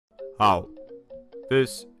How?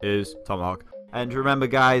 This is Tomahawk. And remember,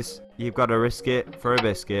 guys, you've got to risk it for a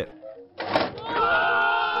biscuit.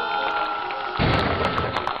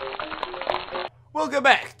 Welcome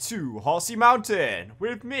back to Horsey Mountain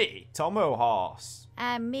with me, Tomohawk.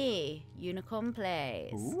 And me, Unicorn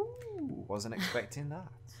Plays. Ooh, wasn't expecting that.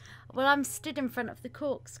 Well, I'm stood in front of the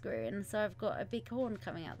corkscrew, and so I've got a big horn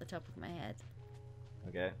coming out the top of my head.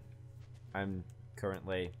 Okay. I'm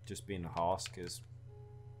currently just being a horse because,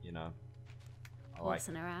 you know, I like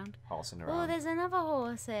Horsing around. horsing Oh, around. there's another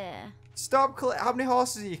horse here. Stop! How many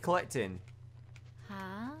horses are you collecting?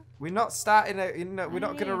 Huh? We're not starting a. We're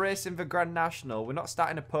not going to Really? race in the Grand National. We're not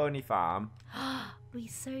starting a pony farm. We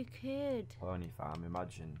so could. Pony farm.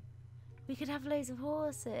 Imagine. We could have loads of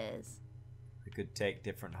horses. We could take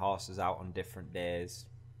different horses out on different days,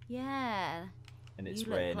 Yeah. and it's You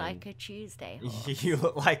look raining. like a Tuesday horse. You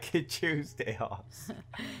look like a Tuesday horse.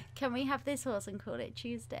 Can we have this horse and call it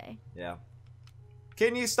Tuesday? Yeah.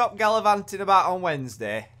 Can you stop gallivanting about on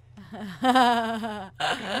Wednesday? Oh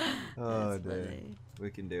That's dear. funny. We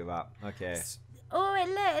can do that. Okay. Oh,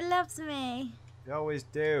 it loves me. You always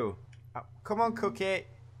do. Come on, Cookie.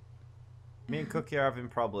 Me and Cookie are having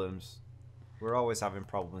problems. We're always having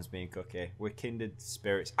problems, me and Cookie. We're kindred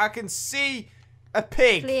spirits. I can see a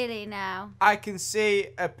pig. Clearly now. I can see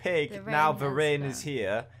a pig. The Now rain the has rain gone. is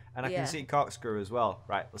here. And I Yeah. can see Corkscrew as well.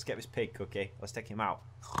 Right, let's get this pig, Cookie. Let's take him out.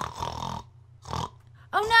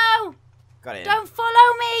 Oh no! Got him. Don't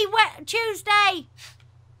follow me, Tuesday!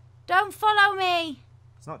 Don't follow me!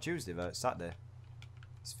 It's not Tuesday, though. It's Saturday.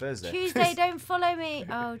 It's Thursday. Tuesday, don't follow me.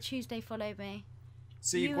 Oh, Tuesday, follow me.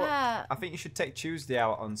 See, You what, hurt. I think you should take Tuesday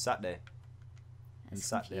out on Saturday. That's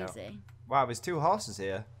Saturday out. confusing. Wow, there's two horses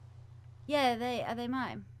here. Yeah, are they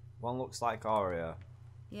mine? One looks like Oreo.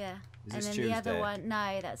 Yeah. Is And this then Tuesday? the other one,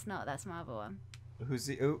 no, that's not. That's my other one. What's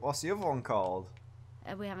the other one called?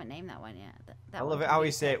 We haven't named that one yet. That I one love it can how be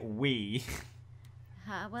you say set. we.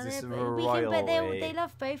 Huh, well, Is this we a can, royal but way? they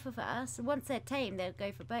love both of us. Once they're tame, they'll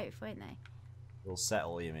go for both, won't they? We'll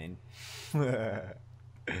settle, you mean? Right,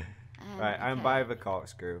 I'm okay. by the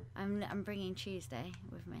Corkscrew. I'm bringing Tuesday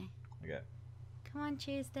with me. Okay. Come on,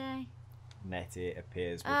 Tuesday. Netty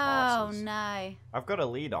appears with Oh horses. no. I've got a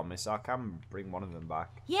lead on me, so I can bring one of them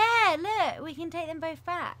back. Yeah, look, we can take them both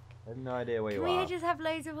back. I have no idea where Can you we are. just have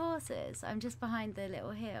loads of horses? I'm just behind the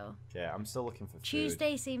little hill. Okay, I'm still looking for food.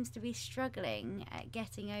 Tuesday seems to be struggling at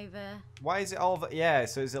getting over. Why is it all the... Yeah,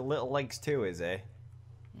 so is it little legs too, is it?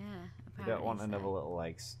 Yeah, We apparently don't want so. another little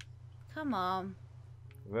legs. Come on,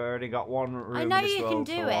 We've already got one room I know in this you can world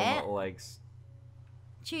do for one it. little legs.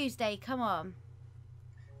 Tuesday, come on.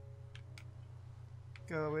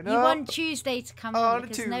 Going You up. want Tuesday to come on on a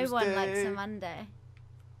because no one likes Tuesday. a Monday.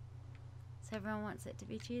 So everyone wants it to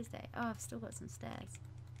be Tuesday. Oh, I've still got some stairs.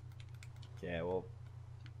 Yeah, well,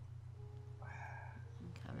 I'm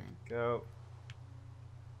coming. go.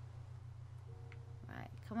 Right,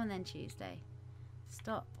 come on then, Tuesday.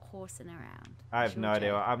 Stop horsing around. I have It's no your idea.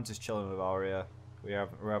 job. I'm just chilling with Aria. We're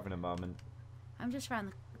having a moment. I'm just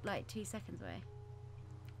around like 2 seconds away.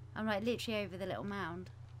 I'm like literally over the little mound.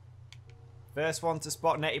 First one to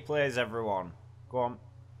spot Netty Plays, everyone. Go on.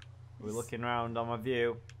 We're looking round on my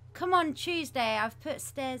view. Come on, Tuesday. I've put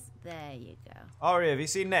stairs. There you go. Aria, have you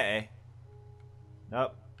seen Netty?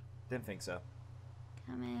 Nope. Didn't think so.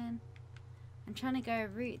 Come in. I'm trying to go a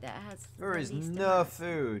route that has. There the is least no amount.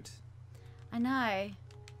 food. I know.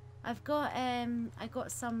 I've got I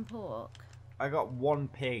got some pork. I got one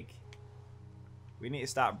pig. We need to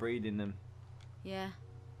start breeding them. Yeah.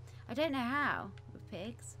 I don't know how with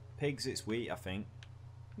pigs. Pigs, it's wheat, I think.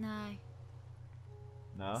 No,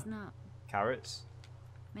 No? it's not. Carrots?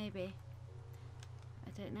 Maybe. I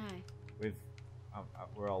don't know.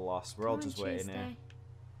 We're all lost. We're Come all on, just waiting here. Tuesday.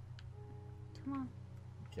 Come on,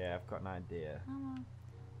 Okay, I've got an idea. come on.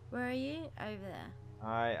 Where are you? Over there.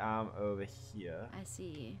 I am over here. I see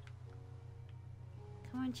you.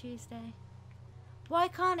 Come on, Tuesday. Why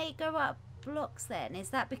can't it go up blocks then? Is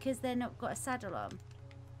that because they're not got a saddle on?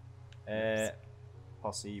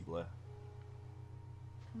 Possible.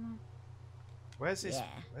 Come on. Where's this? Yeah.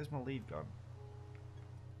 Where's my lead gone?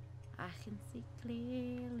 I can see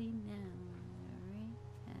clearly now where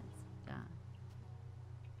it has gone.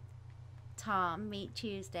 Tom, meet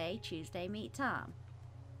Tuesday. Tuesday, meet Tom.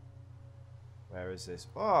 Where is this?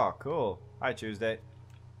 Oh, cool. Hi, Tuesday.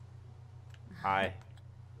 Hi.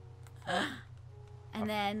 And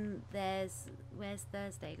then where's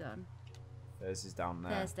Thursday gone? Thursday's down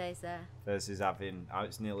there. Thursday's there. Thursday's having. Oh,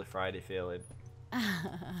 it's nearly Friday feeling. We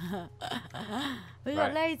Right.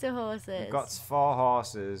 got loads of horses. We've got 4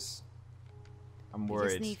 horses. I'm We worried.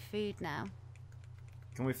 just need food now.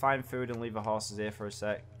 Can we find food and leave the horses here for a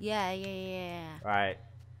sec? Yeah. Right.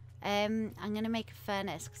 I'm gonna make a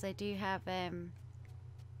furnace because I do have I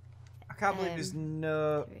can't believe there's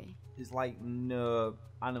no, 3. there's like no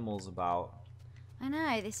animals about. I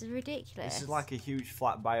know, this is ridiculous. This is like a huge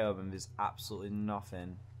flat biome and there's absolutely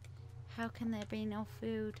nothing. How can there be no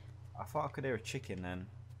food? I thought I could hear a chicken then,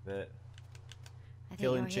 but I think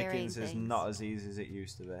killing you're hearing chickens is things. not as easy as it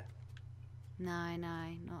used to be. No,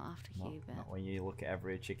 not after Hubert. Not when you look at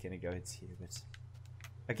every chicken and go, it's Hubert.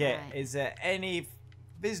 Okay, Right. is there any...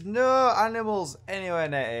 There's no animals anywhere,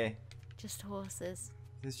 Netty. Just horses.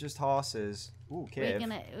 There's just horses. Ooh, cave.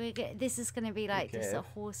 This is gonna be like just a cave.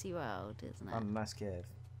 horsey world, isn't it? Oh, nice cave.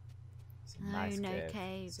 It's a No, nice no cave.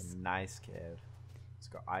 caves. It's a nice cave. It's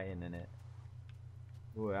got iron in it.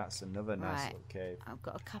 Ooh, that's another nice Right. little cave. I've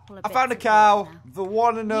got a couple of. I bits found a of cow. wood now. The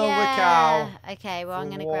one and only Yeah. cow. Okay, well I'm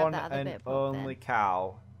The gonna grab one that other and bit of pork only then.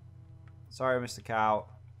 cow. Sorry, Mr. Cow.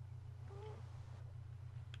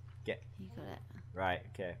 Get You got it. right.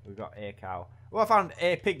 Okay, we've got a cow. Oh, I found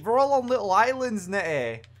a pig. They're all on little islands,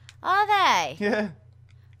 Netty. Are they? Yeah.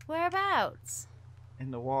 Whereabouts?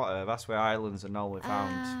 In the water. That's where islands are normally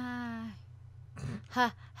found.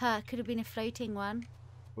 Could have been a floating one.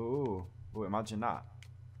 Ooh. Ooh, imagine that.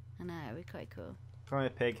 I know, it'd be quite cool. Come here,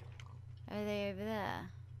 pig. Are they over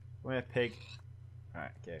there? Come here, pig.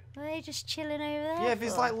 Right. Okay. Are they just chilling over there? Yeah,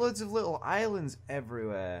 there's for? like loads of little islands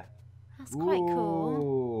everywhere. That's quite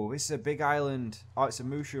cool. Ooh, this is a big island. Oh, it's a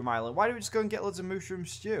mushroom island. Why don't we just go and get loads of mushroom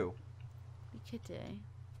stew? We could do.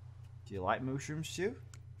 Do you like mushroom stew?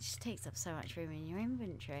 It just takes up so much room in your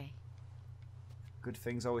inventory. Good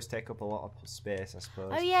things always take up a lot of space, I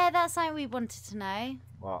suppose. Oh yeah, that's something we wanted to know.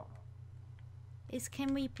 What? Is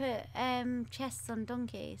can we put chests on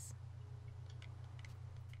donkeys?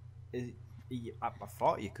 I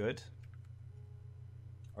thought you could.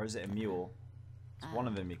 Or is it a mule? It's one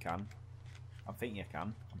of them you can. I think you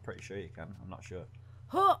can. I'm pretty sure you can. I'm not sure.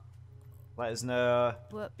 Huh! Let us know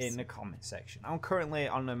Whoops. in the comment section. I'm currently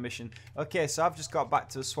on a mission. Okay, so I've just got back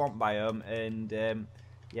to the swamp biome and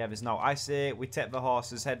yeah, there's no ice here. We take the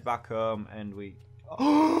horses, head back home, and we...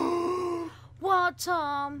 What,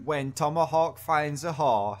 Tom? When Tomahawk finds a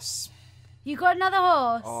horse. You got another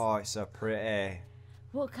horse? Oh, it's so pretty.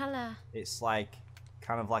 What colour? It's like,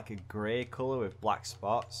 kind of like a grey colour with black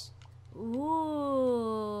spots.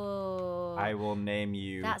 Ooh. I will name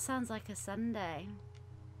you... That sounds like a Sunday.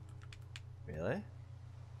 Really?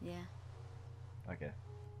 Yeah. Okay.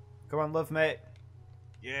 Come on, love mate.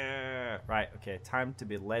 Yeah. Right. Okay. Time to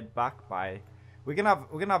be led back by. We're gonna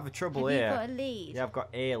have a trouble Have here. you got a lead? Yeah, I've got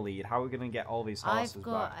a lead. How are we gonna get all these horses I've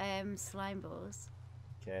got back? slime balls.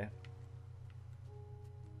 Okay.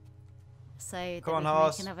 So that Come on, we can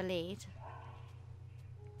horse. make another lead.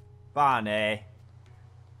 Barney.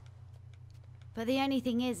 But the only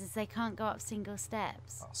thing is they can't go up single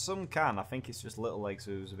steps. Some can. I think it's just little legs,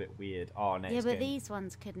 so it was a bit weird. Oh, no. Yeah, but these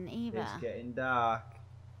ones couldn't either. It's getting dark.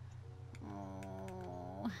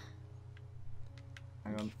 Oh.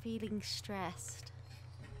 Hang I'm on. feeling stressed.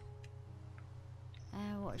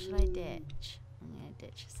 What should I ditch? I'm gonna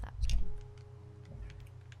ditch a sapling.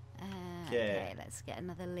 Okay, let's get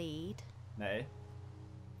another lead. Netty.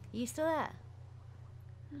 You still there?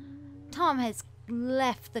 Tom has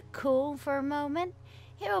left the call for a moment.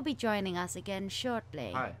 He will be joining us again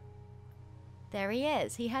shortly. Hi. There he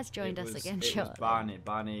is. He has joined us again It shortly. was Barney.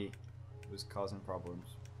 Barney was causing problems.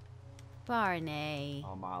 Barney.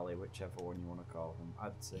 Or Marley, whichever one you want to call them.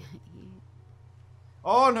 I'd say.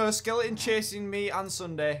 Oh no, skeleton chasing me and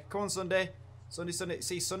Sunday. Come on, Sunday. Sunday.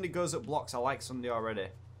 See, Sunday goes up blocks. I like Sunday already.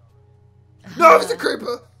 No, it's a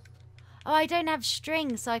creeper! Oh, I don't have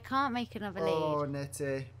string, so I can't make another lead. Oh,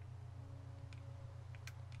 Netty.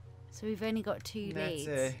 So we've only got 2 leads.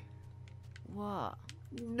 Netty. What?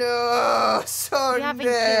 No, Sunday! You haven't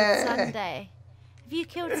killed Sunday. Have you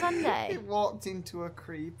killed He Sunday? walked into a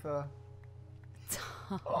creeper.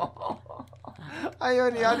 I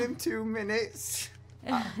only had him 2 minutes.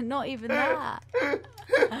 Not even that.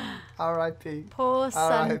 R.I.P. Poor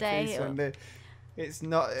Sunday. R.I.P. Sunday. It's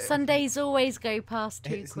not. Sundays always go past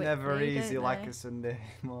too It's quickly. never easy don't like they? a Sunday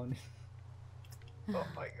morning. Oh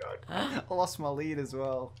my god. I lost my lead as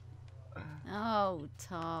well. Oh,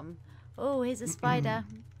 Tom. Oh, here's a spider.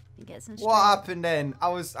 Get some What string. happened then? I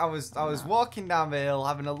was walking down the hill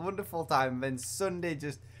having a wonderful time, and then Sunday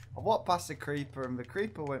just I walked past the creeper and the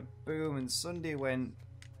creeper went boom and Sunday went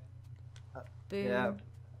Boom. yeah.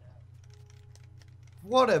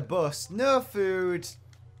 What a bust. No food.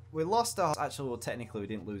 We lost our actually well technically we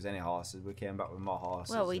didn't lose any horses. We came back with more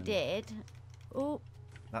horses. Well, we and did. Oh.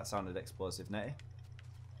 That sounded explosive, Netty.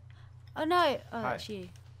 Oh no. Oh, Hi. that's you.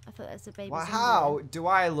 I thought that was a baby Well, zombie. how do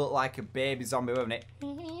I look like a baby zombie, won't it?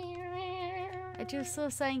 I just saw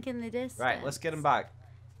something in the distance. Right, let's get him back.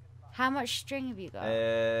 How much string have you got?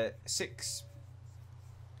 6.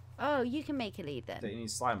 Oh, you can make a lead then. Don't you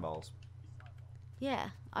need slime balls? Yeah,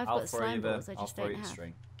 I've I'll got throw slime you balls. the, I I'll just throw don't you the have.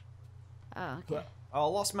 string. Oh, okay. Oh, I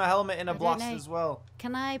lost my helmet in a I don't blast know. as well.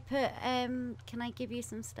 Can I put? Can I give you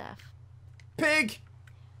some stuff? Pig!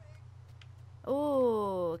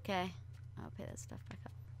 Oh, okay. I'll put that stuff back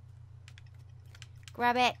up.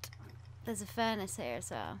 Grab it. There's a furnace here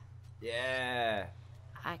as well. Yeah.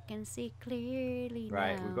 I can see clearly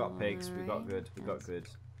Right, now. we've got pigs. We got good. We got Yes. good.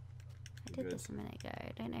 I We're did good. this a minute ago.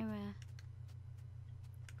 I don't know where.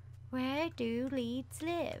 Where do leads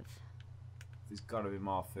live? There's got to be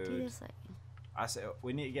more Do food. this like. I said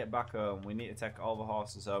we need to get back home. We need to take all the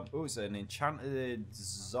horses home. Oh, it's an enchanted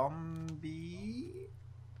zombie.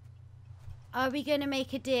 Are we going to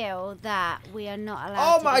make a deal that we are not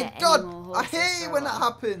allowed Oh to my get god! any more I horses hate for it a when that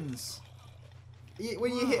while? happens.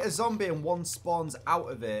 When you hit a zombie and one spawns out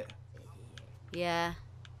of it. Yeah.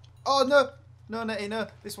 Oh no! No, Netty, no.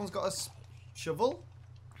 This one's got a shovel.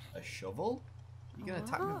 A shovel? You gonna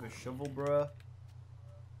attack me with a shovel, bro?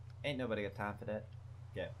 Ain't nobody got time for that.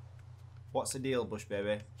 Yeah. What's the deal, Bush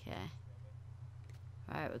baby? Okay.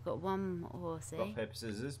 Right, we've got one horsey. Rock, paper,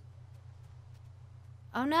 scissors.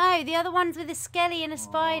 Oh no, the other one's with a skelly and a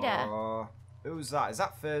spider. Oh, who's that? Is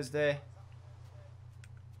that Thursday?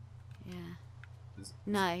 Yeah. Is-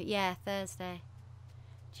 No, yeah, Thursday.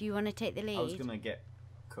 Do you want to take the lead? I was gonna get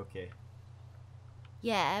Cookie.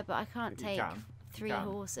 Yeah, but I can't You take can. three You can.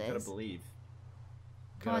 You horses. gotta believe. You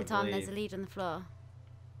Come on, gotta Tom, believe. there's a lead on the floor.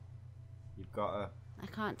 You've got to.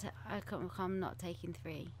 I'm not taking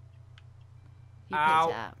 3. Who Ow.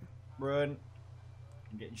 picked it up? Run.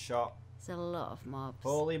 I'm getting shot. There's a lot of mobs.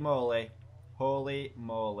 Holy moly. Holy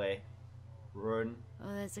moly. Run.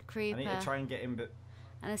 Oh, there's a I creeper. need to try and get him, but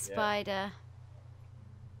And a spider.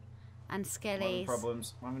 And I'm having skellies.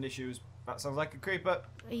 problems. I'm having issues. That sounds like a creeper.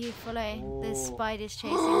 Are you following? There's Oh. spiders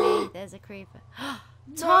chasing me. There's a creeper.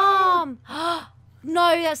 Tom!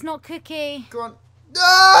 No, that's not Cookie. Go on.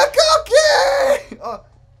 No, Cookie! Oh,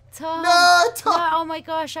 Tom. no, Tom! No, oh my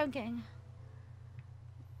gosh, I'm getting...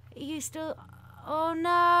 Are you still... Oh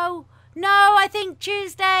no. No, I think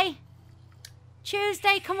Tuesday.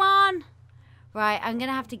 Tuesday, come on. Right, I'm going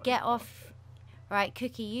to have to get off. Right,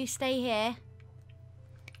 Cookie, you stay here.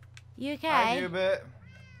 You okay? Hi, Hubert.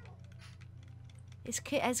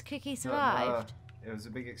 Has Cookie Don't know. survived? It was a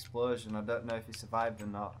big explosion. I don't know if he survived or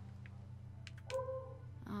not.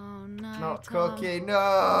 Oh no, Not Tom. Cookie,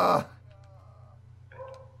 no!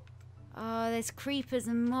 Oh, there's creepers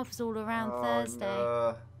and mobs all around Oh, Thursday.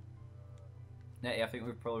 No. Netty, I think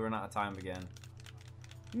we've probably run out of time again.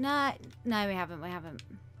 No, we haven't.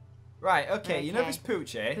 Right, okay, you know Okay. this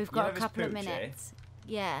Poochie? We've got a couple of minutes.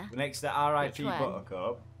 Yeah, Next to R.I.P. Which one?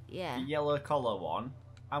 Buttercup, yeah, the yellow collar one.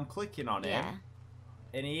 I'm clicking on him, yeah.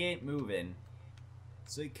 and he ain't moving.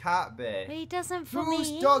 So he can't be. But he doesn't for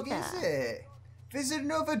Whose me dog either. is it? There's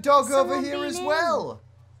another dog Someone over here been as in. well.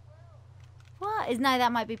 What? No,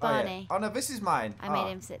 that might be Barney. Oh, yeah. Oh no, this is mine. I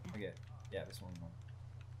made him sit. Okay, yeah, this one's mine.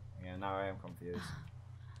 Yeah, now I am confused.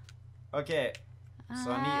 Okay,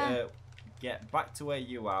 so I need to get back to where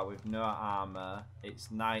you are with no armor.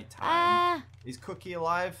 It's night time. Is Cookie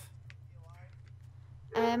alive?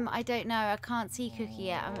 I don't know. I can't see Cookie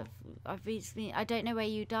yet. I've recently. I don't know where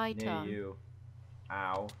you died, Near Tom. you.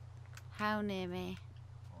 Ow. How near me?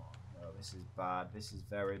 Oh no, this is bad. This is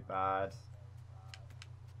very bad.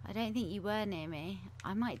 I don't think you were near me.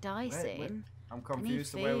 I might die Wait, soon. I'm I need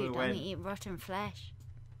confused the food. way we I'm went. gonna eat rotten flesh.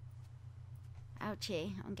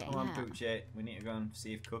 Ouchie! I'm getting Come on, hurt. Poochie. We need to go and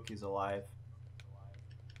see if Cookie's alive.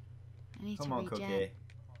 I need Come to on, regen. Cookie.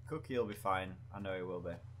 Cookie will be fine. I know he will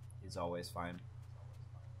be. He's always fine.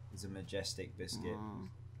 He's a majestic biscuit. Oh.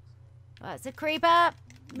 Oh, it's a creeper.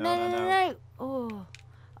 No. Oh.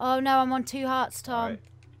 Oh no, I'm on 2 hearts, Tom. Alright.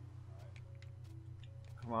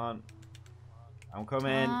 Come on. I'm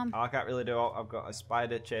coming. Tom. I can't really do it. I've got a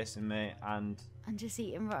spider chasing me and... I'm just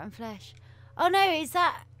eating rotten flesh. Oh no, is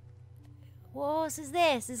that... What horse is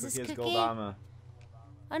this? Is Cookie this has Cookie? gold armor.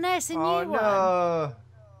 Oh no, it's a new Oh one. no!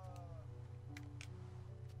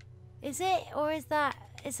 Is it? Or is that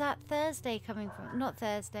Thursday coming from? Not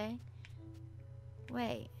Thursday.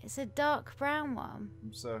 Wait, it's a dark brown one.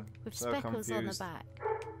 I'm so With so speckles confused. on the back.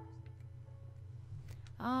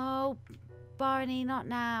 Oh, Barney, not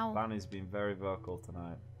now. Barney's been very vocal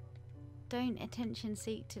tonight. Don't attention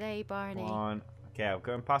seek today, Barney. Come on. Okay, I'm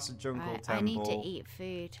going past the jungle Right, temple. I need to eat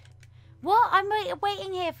food. What? I'm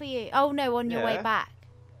waiting here for you. Oh no, on your way Yeah. back.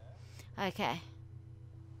 Okay.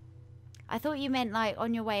 I thought you meant like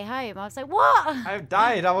on your way home. I was like, what? I've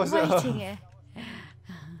died. I was waiting here.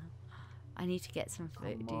 I need to get some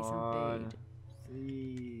food. Come Do some on, food.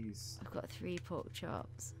 please. I've got 3 pork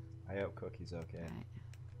chops. I hope Cookie's okay. Right.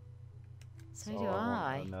 So That's do all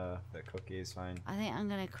I. want to know, but Cookie is fine. I think I'm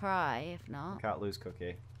gonna cry if not. Can't lose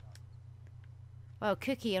Cookie. Well,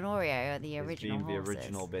 Cookie and Oreo are the He's original been the horses.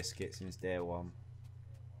 original biscuit since day 1.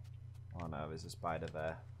 Oh no, there's a spider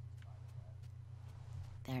there.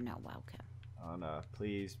 They're not welcome. Oh no,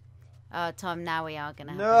 please. Oh, Tom, now we are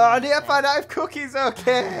gonna have No, a I need to mess find out if Cookie's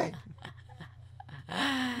okay.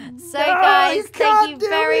 So No, guys, you thank can't you do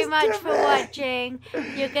very this much to for me. watching.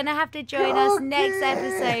 You're gonna have to join us next Cookie!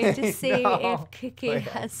 episode to see No, if Cookie please.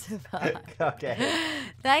 has survived. Okay.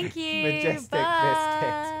 Thank you. Majestic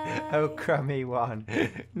Bye. biscuit. Oh, crummy one.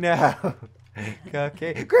 No.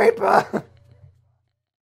 Cookie. Creeper!